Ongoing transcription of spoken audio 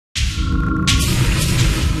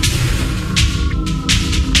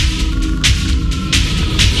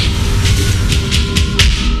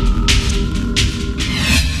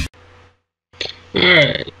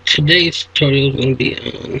Today's tutorial is going to be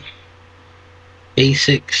on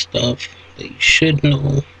basic stuff that you should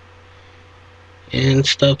know and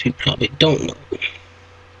stuff you probably don't know.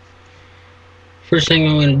 First thing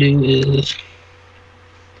I'm going to do is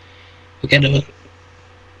we got a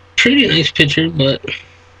pretty nice picture, but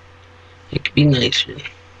it could be nicer.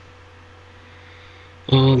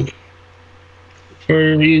 For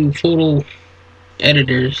you photo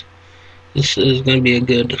editors, this is going to be a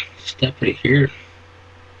good step right here.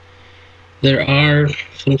 There are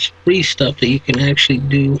some free stuff that you can actually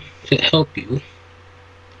do to help you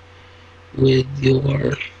with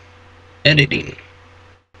your editing.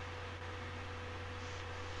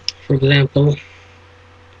 For example,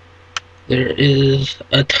 there is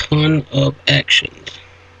a ton of actions.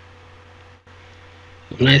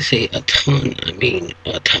 When I say a ton, I mean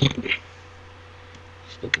a ton.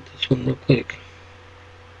 Let's look at this one real quick.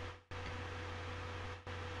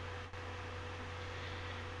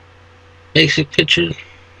 Basic picture,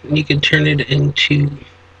 you can turn it into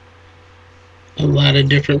a lot of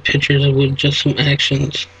different pictures with just some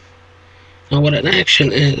actions. Now what an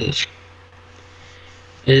action is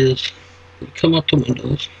you come up to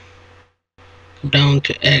Windows, go down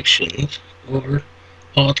to Actions, or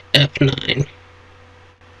Alt F9.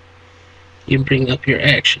 You bring up your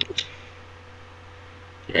actions.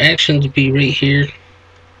 Your actions be right here.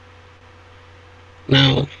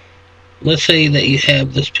 Now, let's say that you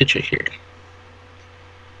have this picture here.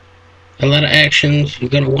 A lot of actions,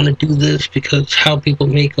 you're going to want to do this because how people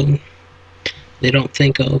make them, they don't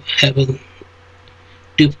think of having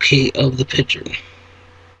duplicate of the picture.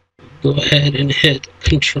 Go ahead and hit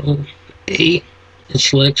Control A. It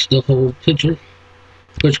selects the whole picture.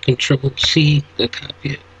 Push Control C to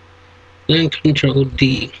copy it. Then Control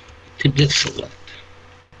D to deselect.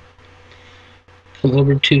 Come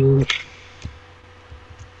over to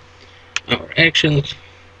our actions.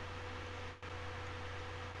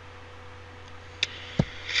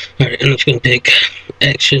 Alright, I'm just going to pick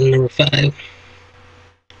action number 5.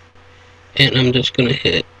 And I'm just going to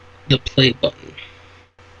hit the play button.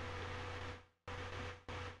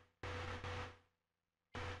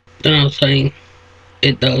 Then I'll say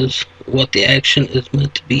it does what the action is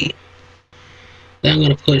meant to be. Then I'm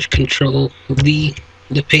going to push Control V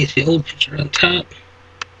to paste the old picture on top.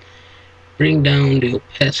 Bring down the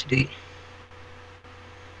opacity,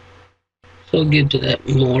 so it gives that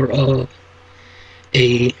more of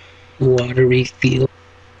a watery feel.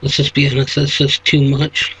 Let's just be honest, that's just too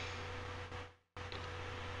much.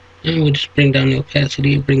 And we just bring down the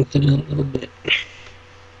opacity, it brings it in a little bit.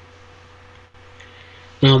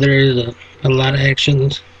 Now there is a lot of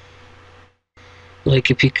actions. Like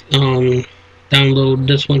if you download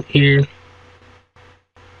this one here,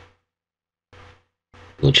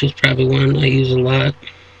 which is probably one I use a lot.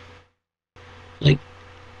 Like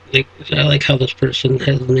I like how this person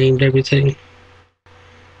has named everything.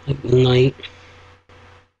 Like night.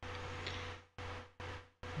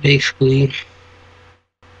 Basically,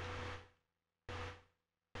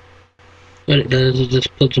 what it does is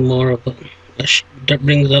just puts more of that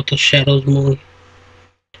brings out the shadows more.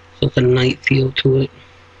 So it's a night feel to it.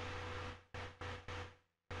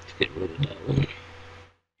 Let's get rid of that one.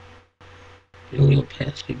 Bring the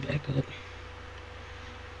opacity back up.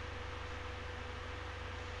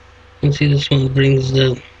 And see, this one brings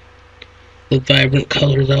the vibrant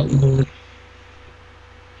colors out more.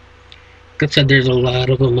 Like I said, there's a lot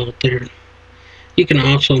of them out there. You can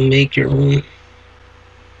also make your own.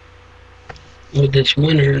 With this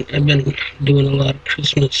winter, I've been doing a lot of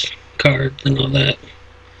Christmas cards and all that.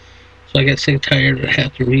 So I got sick and tired of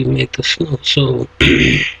having to remake the snow. So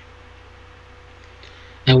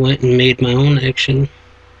I went and made my own action.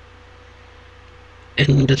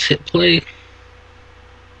 And just hit play.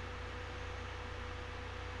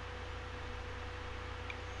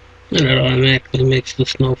 And it automatically makes the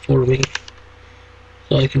snow for me.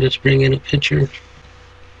 So I can just bring in a picture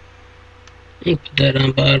and put that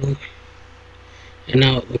on bottom. And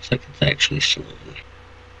now it looks like it's actually snowing.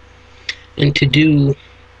 And to do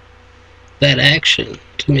that action,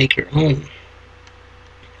 to make your own,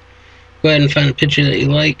 go ahead and find a picture that you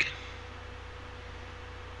like.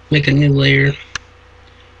 Make a new layer.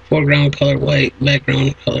 Foreground color white,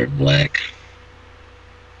 background color black.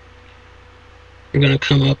 We're going to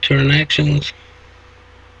come up to our actions.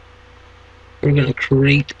 We're going to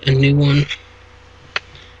create a new one.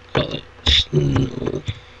 Call it Snow.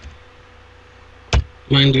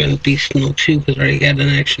 Mine's going to be Snow 2 because I already got an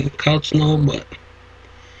action called Snow, but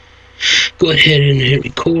go ahead and hit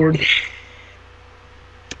record.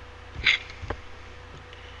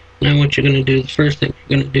 Now what you're going to do, the first thing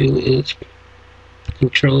you're going to do is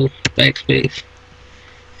Control Backspace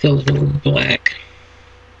fill it in with black.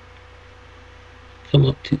 Come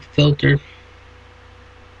up to filter.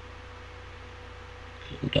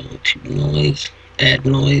 Come down to noise. Add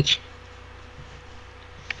noise.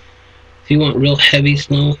 If you want real heavy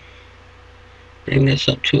snow, bring this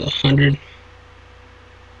up to 100.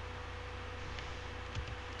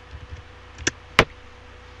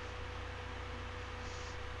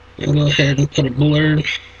 And go ahead and put a blur,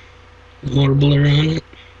 more blur on it.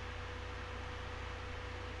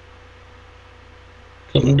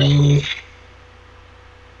 Come down,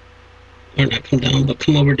 or not come down, but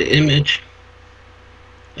come over to image,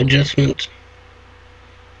 adjustments,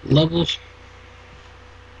 levels.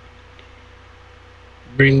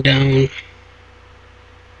 Bring down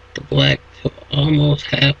the black to almost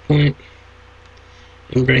half point,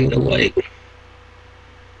 and bring the white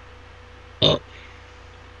up.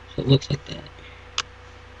 So it looks like that.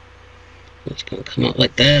 It's going to come out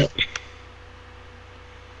like that.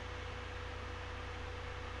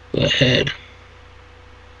 Go ahead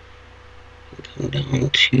and come down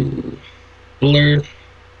to blur,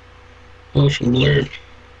 motion blur.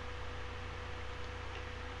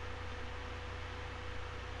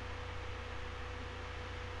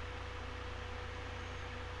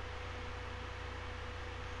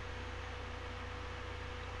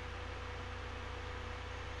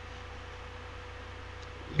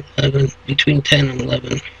 Between 10 and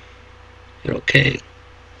 11. Hit OK.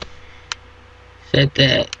 Set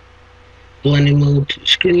that blending mode to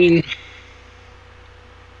screen.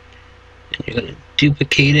 And you're going to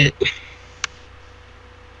duplicate it.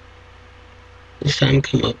 This time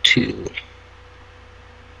come up to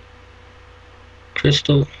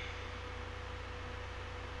crystal.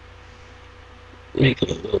 Make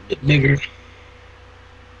them a little bit bigger.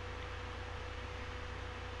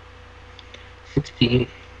 16.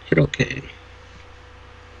 Hit OK.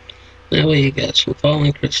 That way you got some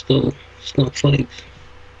falling crystal snowflakes.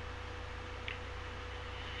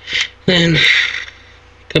 Then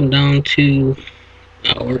come down to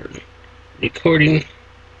our recording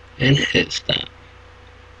and hit stop.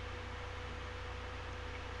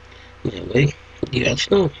 That way you got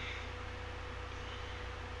snow.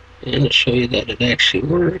 And to show you that it actually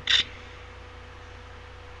works,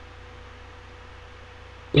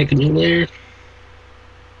 make a new layer.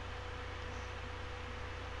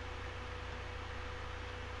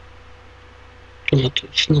 Come up to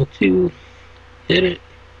Snow 2, hit it,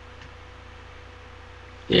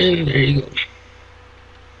 and there you go.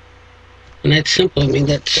 And that's simple. I mean,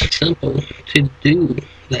 that's simple to do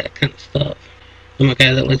that kind of stuff. I'm a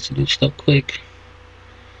guy that likes to do stuff quick.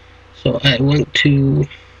 So I went to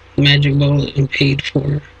Magic Bullet and paid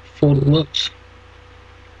for Photo Looks.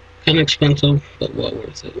 Kind of expensive, but well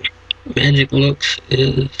worth it. Magic Looks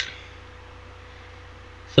is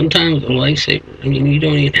sometimes a lifesaver. I mean, you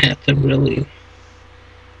don't even have to really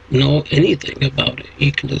know anything about it.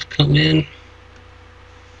 You can just come in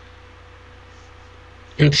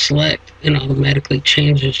and select, and automatically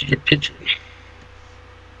changes your picture.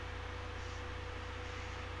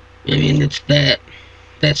 I mean, it's that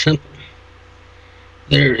simple.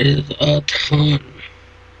 There is a ton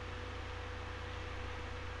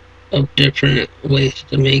of different ways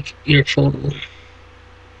to make your photo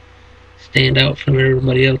stand out from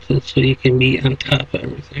everybody else's, so you can be on top of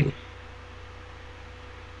everything.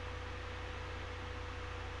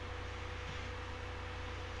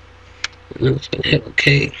 And then it's going to hit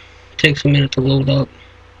OK. It takes a minute to load up.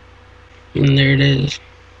 And there it is.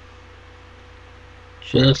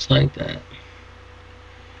 Just like that.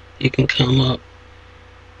 You can come up.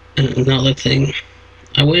 And another thing,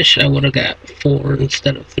 I wish I would have got 4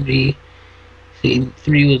 instead of 3. See,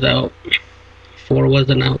 3 was out. 4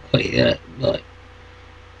 wasn't out quite yet, but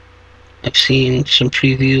I've seen some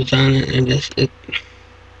previews on it, and it's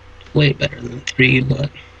way better than 3, but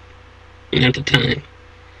at the time,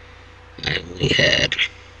 I only had,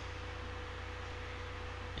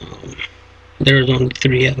 there was only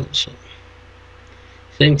 3 of them, so.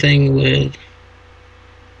 Same thing with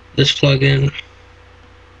this plugin.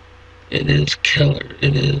 It is killer.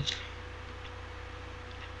 It is,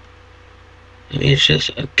 I mean, it's just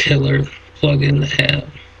a killer plugin to have.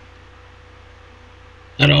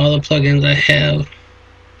 Out of all the plugins I have,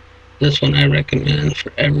 this one I recommend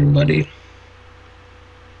for everybody.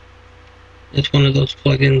 It's one of those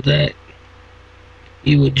plugins that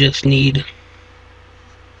you would just need.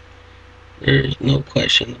 There's no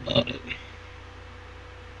question about it.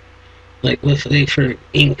 Like, let's say for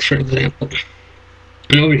ink, for example.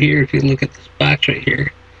 And over here, if you look at this box right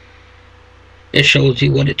here, it shows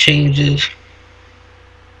you what it changes.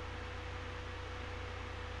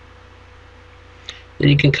 Then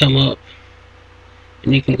you can come up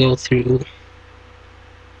and you can go through.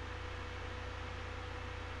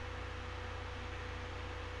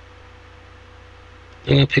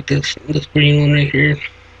 I'm gonna pick this green one right here.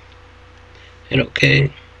 Hit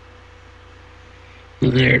OK.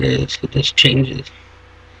 And there it is. It just changes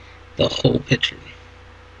the whole picture.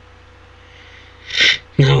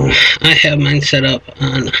 Now, I have mine set up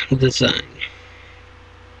on design.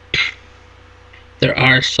 There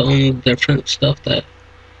are some different stuff that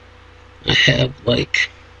I have, like,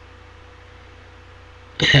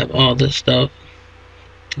 I have all this stuff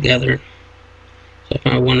together. So if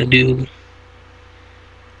I want to do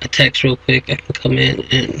a text real quick, I can come in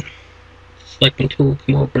and select my tool,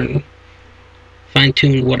 come over and fine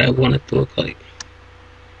tune what I want it to look like.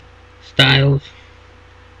 Styles,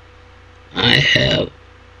 I have,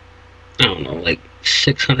 I don't know, like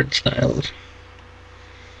 600 styles.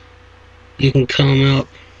 You can come up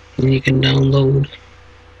and you can download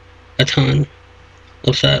a ton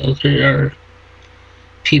of styles. There are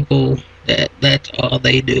people that's all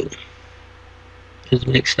they do is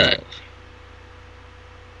make styles.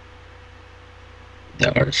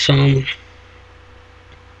 There are some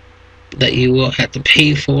that you will have to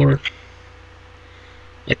pay for.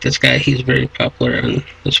 Like this guy, he's very popular on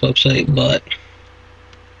this website, but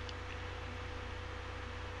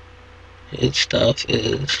his stuff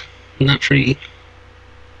is not free.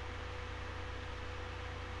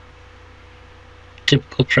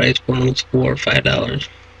 Typical price for him is $4 or $5.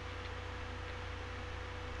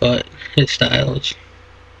 But his styles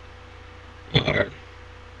are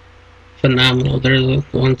phenomenal. They're the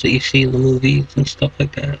ones that you see in the movies and stuff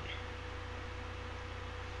like that.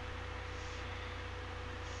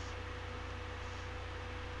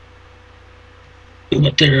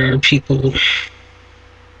 But there are people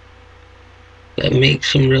that make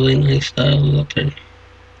some really nice styles out there.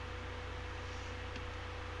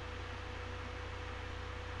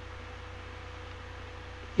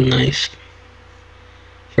 Nice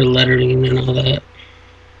for lettering and all that.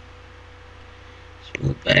 Let's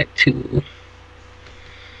move back to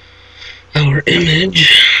our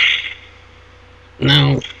image.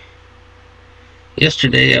 Now,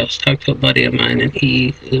 yesterday I was talking to a buddy of mine and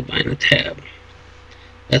he is buying a tab.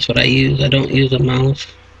 That's what I use. I don't use a mouse.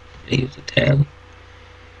 I use a tab.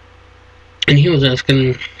 And he was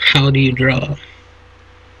asking, how do you draw?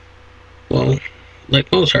 Well, like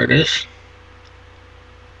most artists,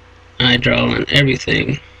 I draw on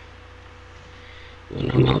everything when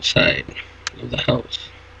I'm outside of the house.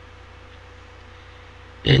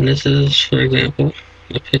 And this is, for example,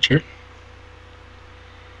 a picture.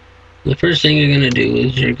 The first thing you're going to do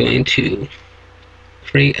is you're going to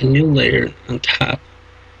create a new layer on top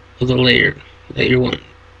of the layer that you want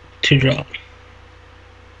to draw.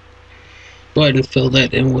 Go ahead and fill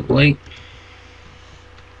that in with white.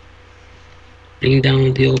 Bring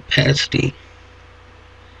down the opacity.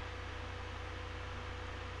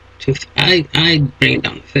 I bring it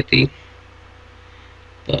down to 50,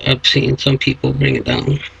 but I've seen some people bring it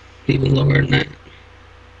down even lower than that.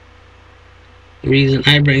 The reason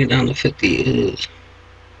I bring it down to 50 is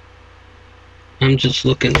I'm just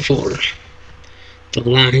looking for the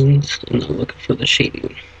lines, I'm not looking for the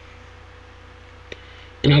shading.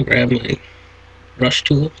 And I'll grab my brush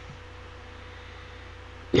tool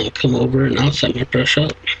and I'll come over and I'll set my brush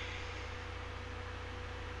up.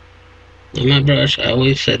 And my brush, I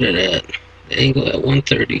always set it at the angle at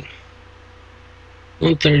 130,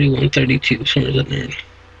 132, somewhere in there.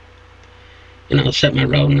 And I'll set my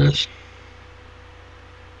roundness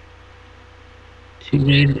to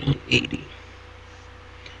right around 80.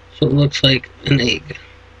 So it looks like an egg.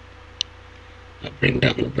 I'll bring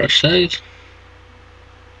down the brush size,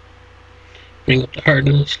 bring up the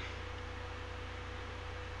hardness,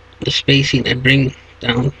 the spacing I bring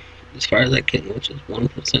down as far as I can, which is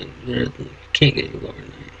 1%. Can't get any lower than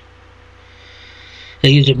that. I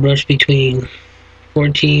use a brush between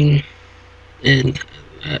 14 and,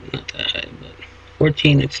 not that high, but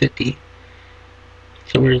 14 and 50.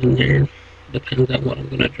 Somewhere in there. Depends on what I'm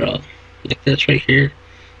going to draw. Like this right here,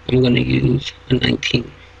 I'm going to use a 19.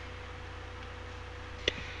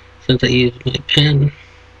 Since I used my pen,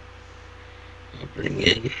 I'll bring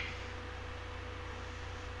in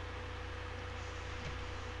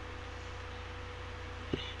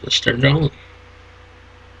let's start drawing.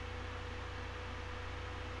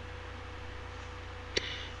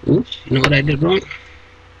 Oops, you know what I did wrong?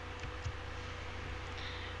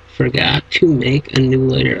 Forgot to make a new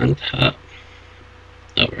layer on top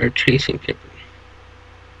of our tracing paper.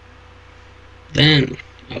 Then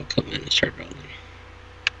I'll come in and start drawing.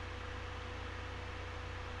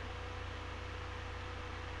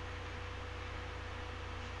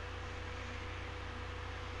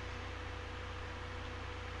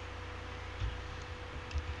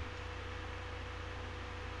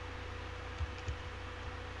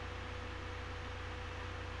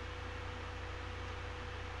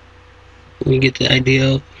 we get the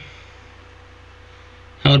idea of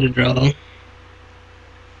how to draw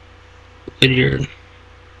with your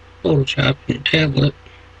Photoshop and your tablet.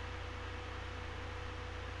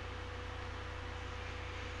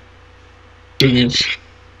 And it's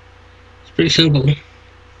pretty simple.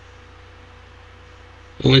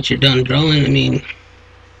 Once you're done drawing, I mean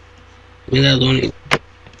that was only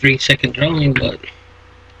 3-second drawing, but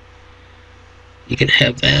you can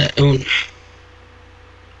have that on.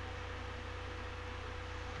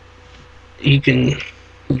 You can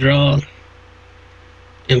draw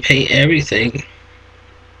and paint everything.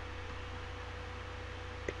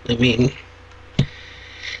 I mean,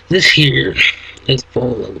 this here is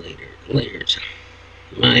full of layers.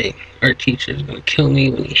 My art teacher is gonna kill me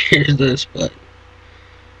when he hears this, but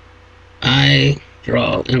I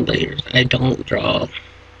draw in layers. I don't draw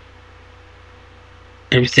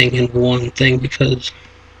everything in one thing because,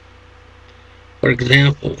 for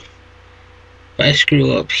example, if I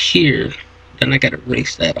screw up here, then I gotta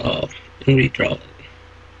erase that off and redraw it.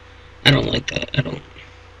 I don't like that.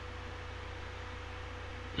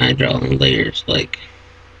 I draw in layers, like,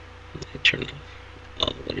 I turn off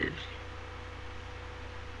all the layers.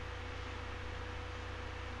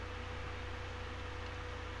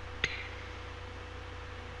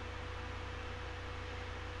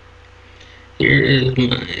 Here is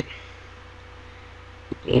my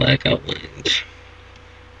black outlines.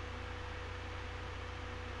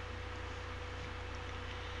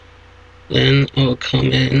 Then I'll come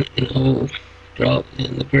in and I'll draw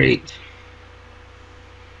in the grades.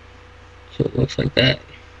 So it looks like that.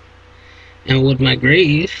 And with my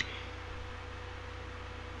grays,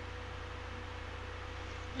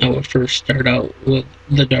 I will first start out with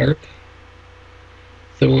the dark,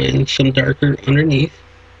 throw in some darker underneath.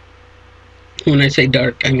 When I say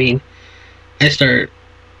dark, I mean I start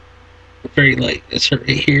very light. I start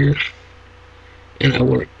right here, and I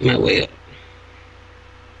work my way up.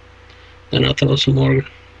 Then I'll throw some more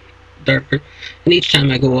darker, and each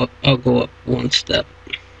time I go up, I'll go up one step.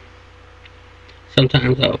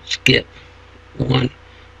 Sometimes I'll skip one,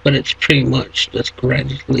 but it's pretty much just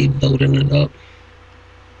gradually building it up.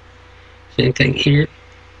 Same thing here.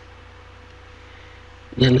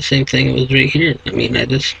 Then the same thing was right here. I mean, I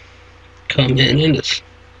just come in and just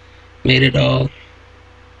made it all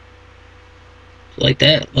like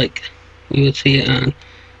that, like you would see it on,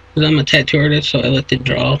 because I'm a tattoo artist, so I like to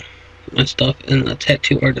draw my stuff in a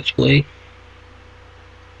tattoo artist way.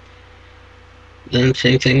 Then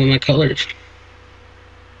same thing with my colors.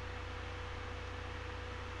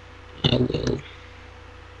 I will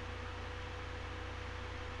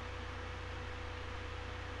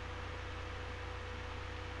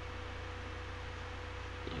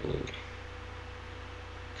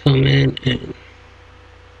come in and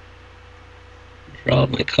draw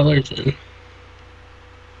my colors in,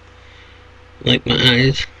 like my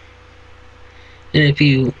eyes. And if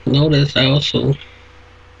you notice, I also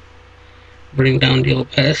bring down the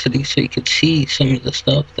opacity so you can see some of the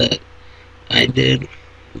stuff that I did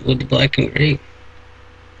with the black and gray.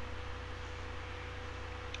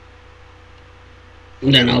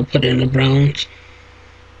 And then I'll put in the browns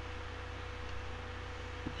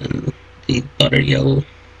and the butter yellow,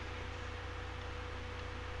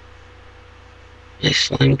 nice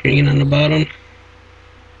slime green on the bottom,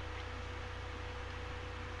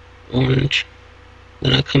 orange.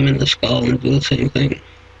 Then I come in the skull and do the same thing.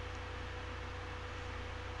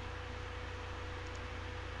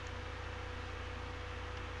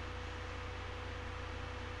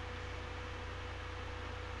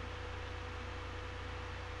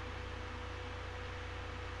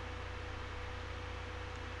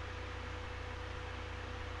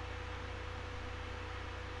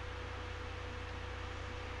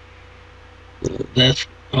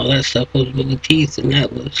 All that stuff was with the teeth, and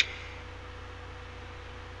that was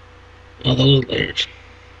all those layers.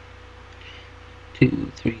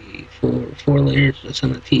 2, 3, 4 layers just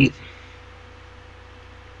on the teeth.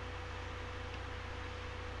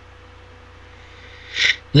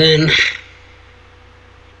 Then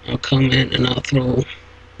I'll come in and I'll throw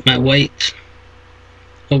my whites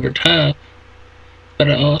over top, but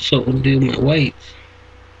I also will do my whites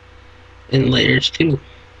in layers too.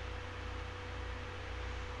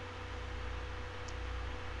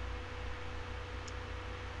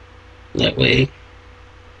 That way, if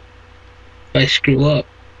I screw up,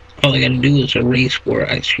 all I gotta do is erase where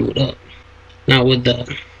I screwed up. Now with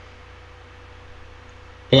the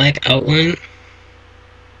black outline,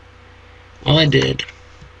 all I did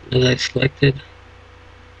is I selected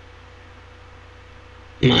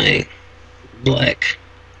my black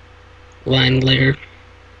line layer,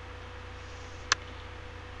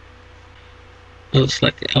 I'll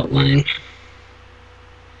select the outline,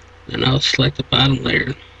 and I'll select the bottom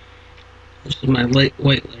layer. This is my white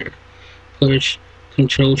layer. Push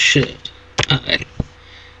Control Shift I.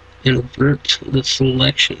 Invert the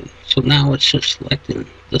selection. So now it's just selecting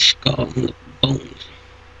the skull and the bones.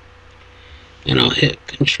 And I'll hit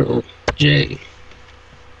Control J.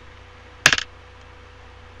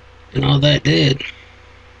 And all that did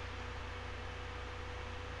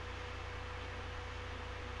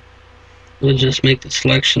was just make the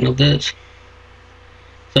selection of this.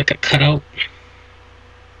 It's like a cutout.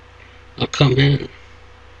 I'll come in.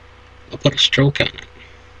 I'll put a stroke on it.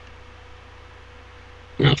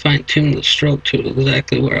 And I'll fine tune the stroke to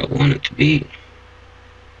exactly where I want it to be.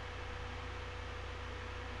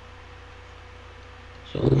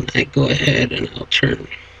 So when I go ahead and I'll turn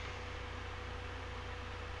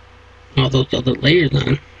all those other layers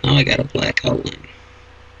on, now I got a black outline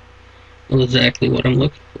of exactly what I'm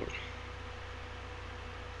looking for.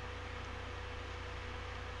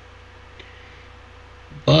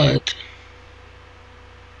 But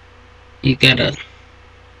you gotta,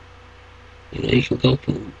 you can go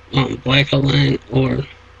from black outline or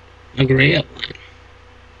a gray outline.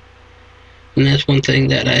 And that's one thing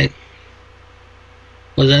that I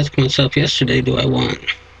was asking myself yesterday, do I want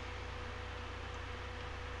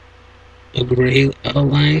a gray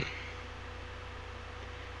outline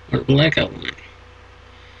or a black outline?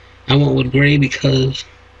 I went with gray because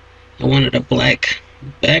I wanted a black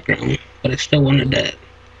background, but I still wanted that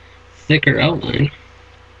thicker outline.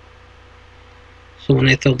 So when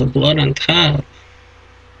I throw the blood on top,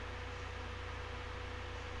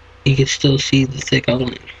 you can still see the thick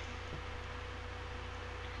outline.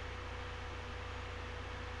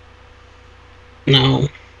 Now,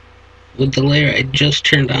 with the layer I just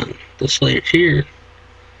turned on, this layer here,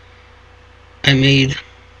 I made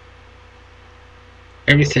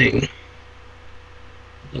everything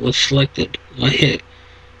that was selected. I hit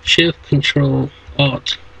Shift, Control,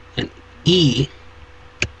 Alt, and E.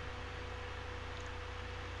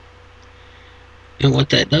 And what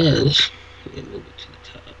that does, let me move it to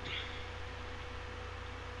the top.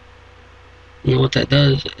 And what that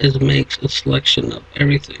does is makes a selection of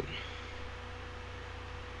everything.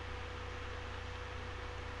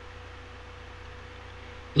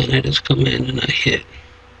 And I just come in and I hit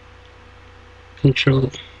Control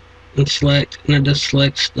and select, and it just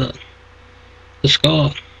selects the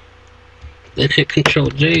skull. Then hit Control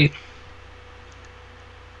J,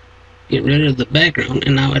 get rid of the background,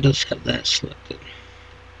 and now I just have that selected.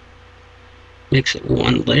 Makes it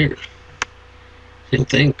one layer. Same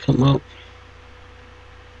thing, come up.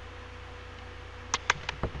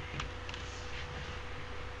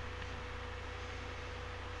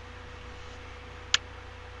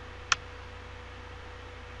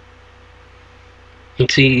 And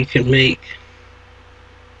see, you can make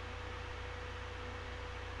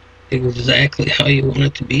exactly how you want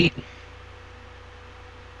it to be.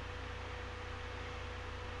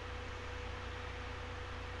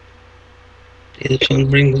 See, this one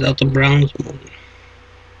brings out the browns more.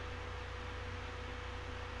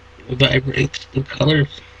 It vibrates the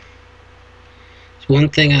colors. It's one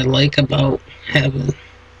thing I like about having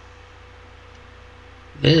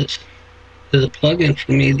this as a plugin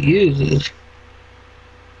for me to use is,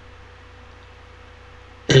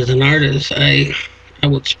 as an artist, I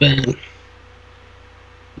would spend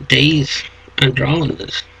days on drawing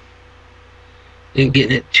this and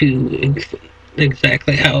getting it to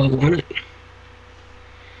exactly how I want it.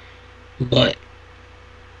 But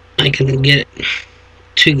I can get it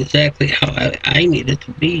to exactly how I need it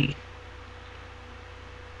to be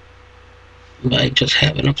by just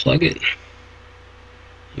having a plugin.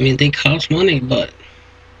 I mean, they cost money, but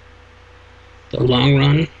the long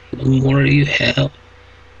run, the more you have,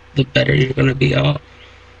 the better you're going to be off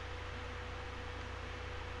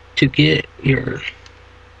to get your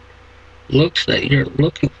looks that you're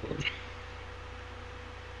looking for.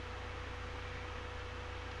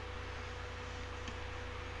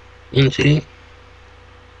 And see,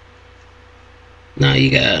 now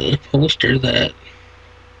you got a poster that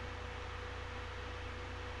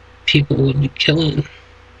people would be killing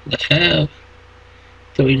to have.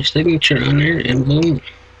 Throw your signature on there and boom,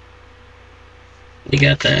 you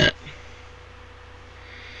got that.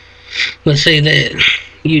 Let's say that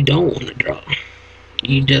you don't want to draw.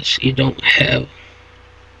 You don't have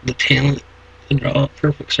the talent to draw a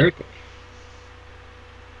perfect circle.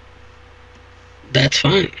 That's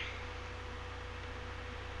fine.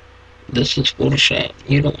 This is Photoshop.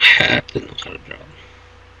 You don't have to know how to draw.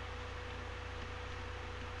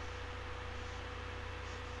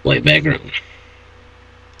 White background.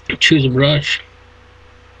 Choose a brush.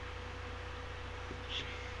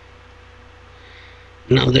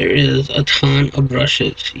 Now there is a ton of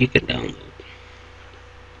brushes you can download.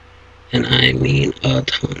 And I mean a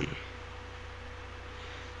ton.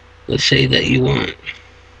 Let's say that you want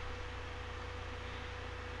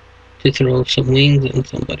to throw some wings on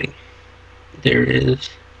somebody. There is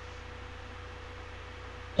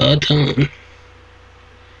a ton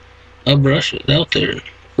of brushes out there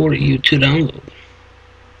for you to download.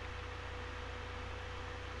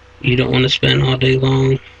 You don't want to spend all day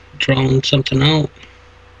long drawing something out,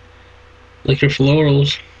 like your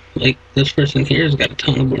florals. Like this person here has got a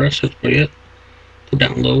ton of brushes for you to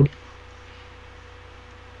download.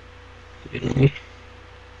 You know,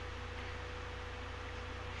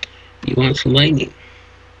 you want some lightning.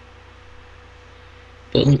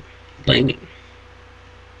 Boom, lightning.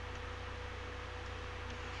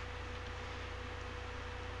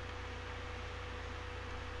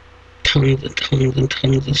 Tons and tons and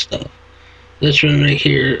tons of stuff. This one right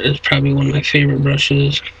here is probably one of my favorite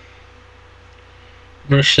brushes.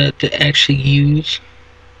 Brush set to actually use.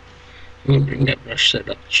 I'm gonna bring that brush set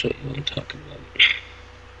up to show you what I'm talking about.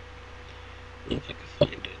 If I can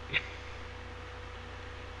find it.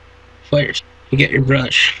 Fires. You get your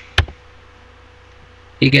brush.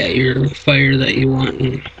 You got your fire that you want.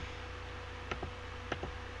 And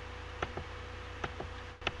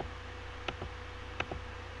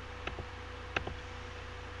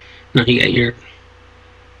now you got your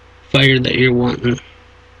fire that you're wanting.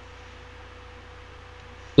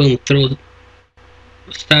 Boom, throw the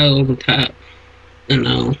style over top. And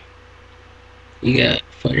now you got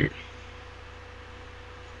fire.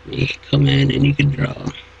 You can come in and you can draw.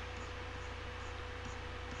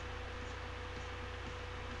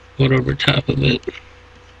 Put over top of it.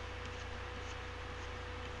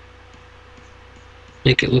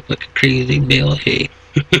 Make it look like a crazy bale of hay.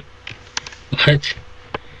 But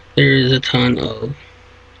there is a ton of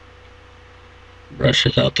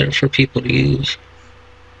brushes out there for people to use.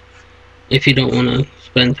 If you don't want to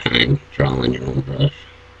spend time drawing your own brush.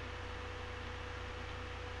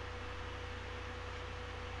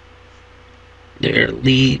 There are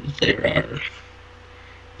leaves, there are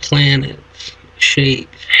planets,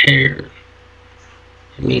 shapes, hair.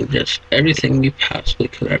 I mean, just everything you possibly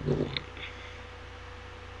could ever want.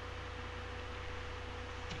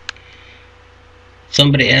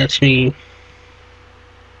 Somebody asked me,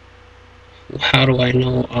 how do I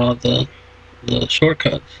know all the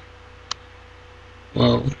shortcuts?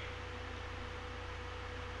 Well,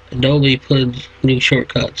 Adobe puts new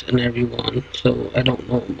shortcuts in every one, so I don't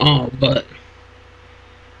know them all, but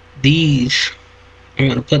these, I'm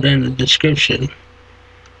going to put in the description,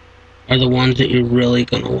 are the ones that you're really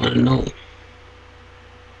going to want to know.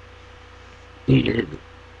 Your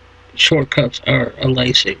shortcuts are a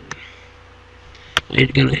lifesaver. You're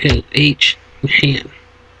going to hit H, hand.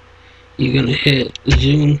 You're going to hit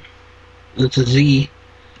zoom, that's a Z.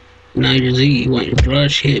 Now your Z, you want your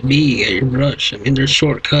brush, hit B, you got your brush. I mean, there's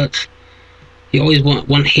shortcuts. You always want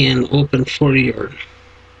one hand open for your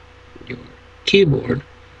keyboard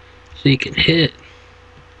so you can hit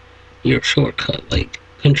your shortcut, like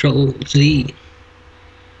Control Z.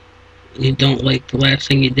 You don't like the last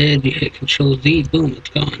thing you did, you hit Control Z, boom, it's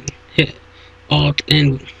gone. Hit Alt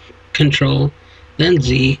and Control, then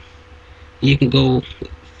Z, you can go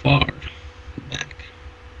far back.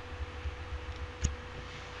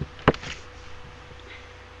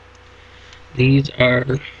 These are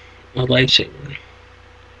a lifesaver.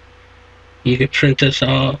 You can print this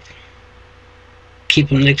off, keep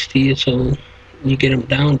them next to you so you get them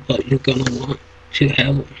down, but you're going to want to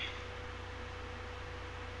have them.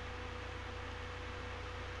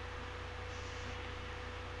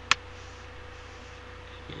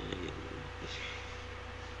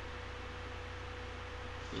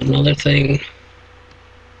 Another thing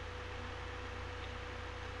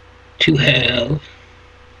to have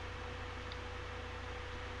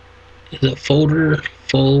is a folder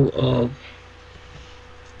full of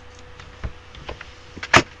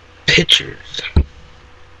pictures.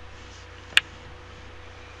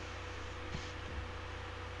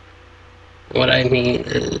 What I mean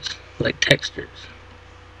is like textures.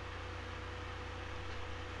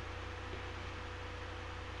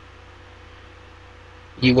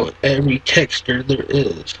 You want every texture there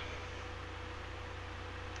is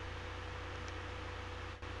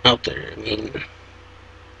out there. I mean,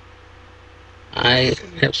 I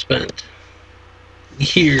have spent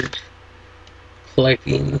years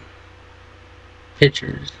collecting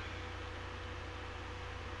pictures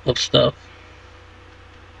of stuff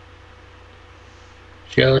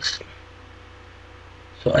just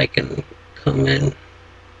so I can come in .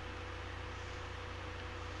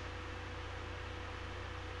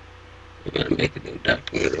 I'm gonna make a new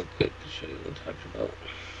document real quick to show you what I'm talking about.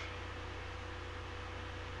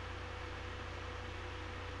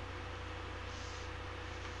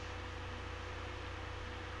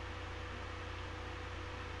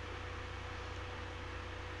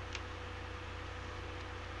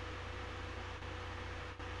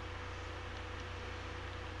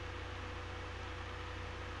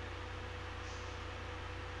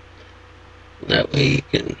 That way you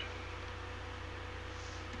can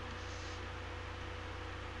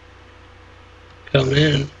come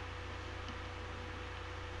in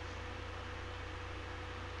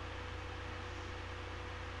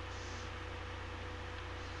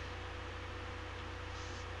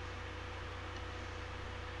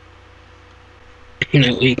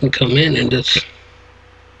that way you can come in and just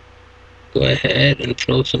go ahead and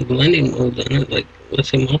throw some blending modes on it, like let's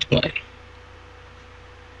say multiply.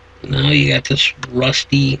 Now you got this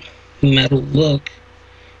rusty metal look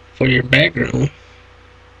for your background.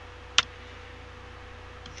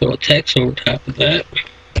 Throw a text over top of that.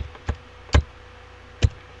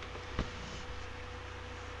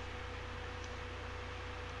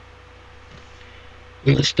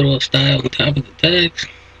 And let's throw a style on top of the text.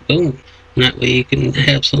 Boom. And that way you can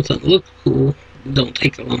have something look cool. Don't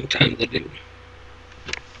take a long time to do.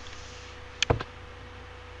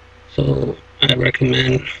 So I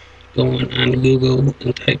recommend going on Google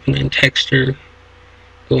and typing in texture,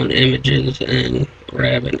 going to images and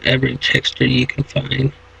grabbing every texture you can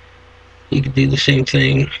find. You can do the same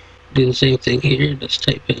thing. Do the same thing here. Just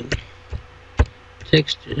type in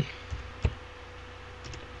texture.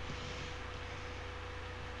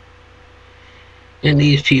 And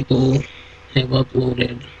these people have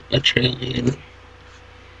uploaded a trillion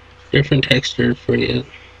different textures for you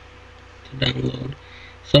to download.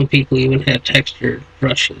 Some people even have texture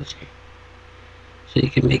brushes, so you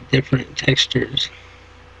can make different textures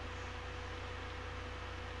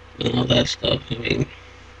and all that stuff. I mean,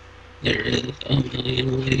 there is a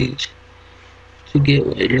million ways to get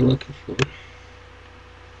what you're looking for.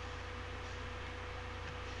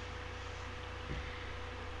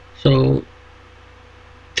 So,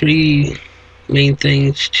 3 main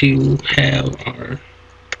things to have are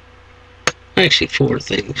actually 4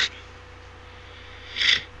 things: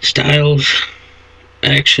 styles,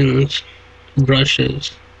 actions,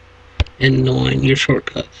 brushes, and knowing your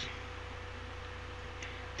shortcuts.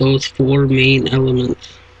 Those 4 main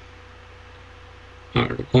elements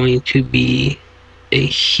are going to be a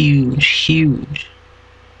huge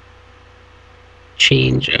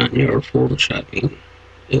change on your photoshopping.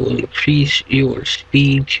 It will increase your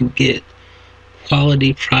speed to get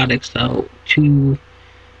quality products out to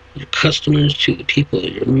your customers, to the people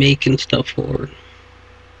that you're making stuff for,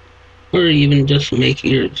 or even just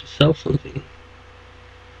making yourself something.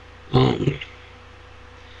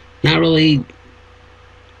 Not really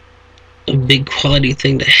a big quality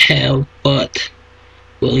thing to have, but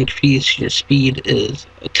will increase your speed is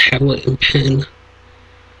a tablet and pen.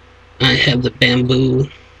 I have the Bamboo.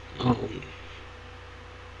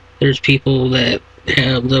 There's people that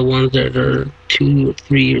have the ones that are $2,000,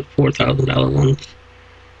 $3,000, or $4,000 ones.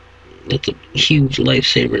 That's a huge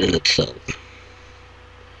lifesaver in itself.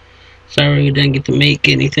 Sorry we didn't get to make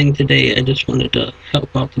anything today. I just wanted to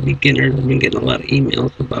help out the beginners. I've been getting a lot of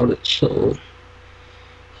emails about it, so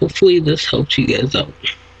hopefully this helps you guys out.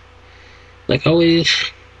 Like always,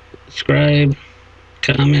 subscribe,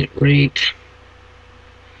 comment, rate,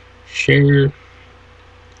 share.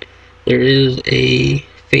 There is a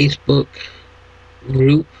Facebook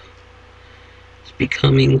group. It's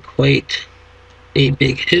becoming quite a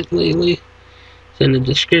big hit lately. It's in the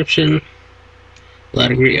description. A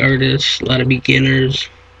lot of great artists, a lot of beginners.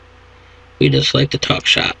 We just like to talk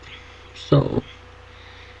shop. So,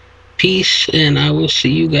 peace, and I will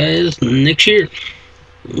see you guys next year.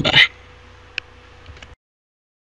 Bye.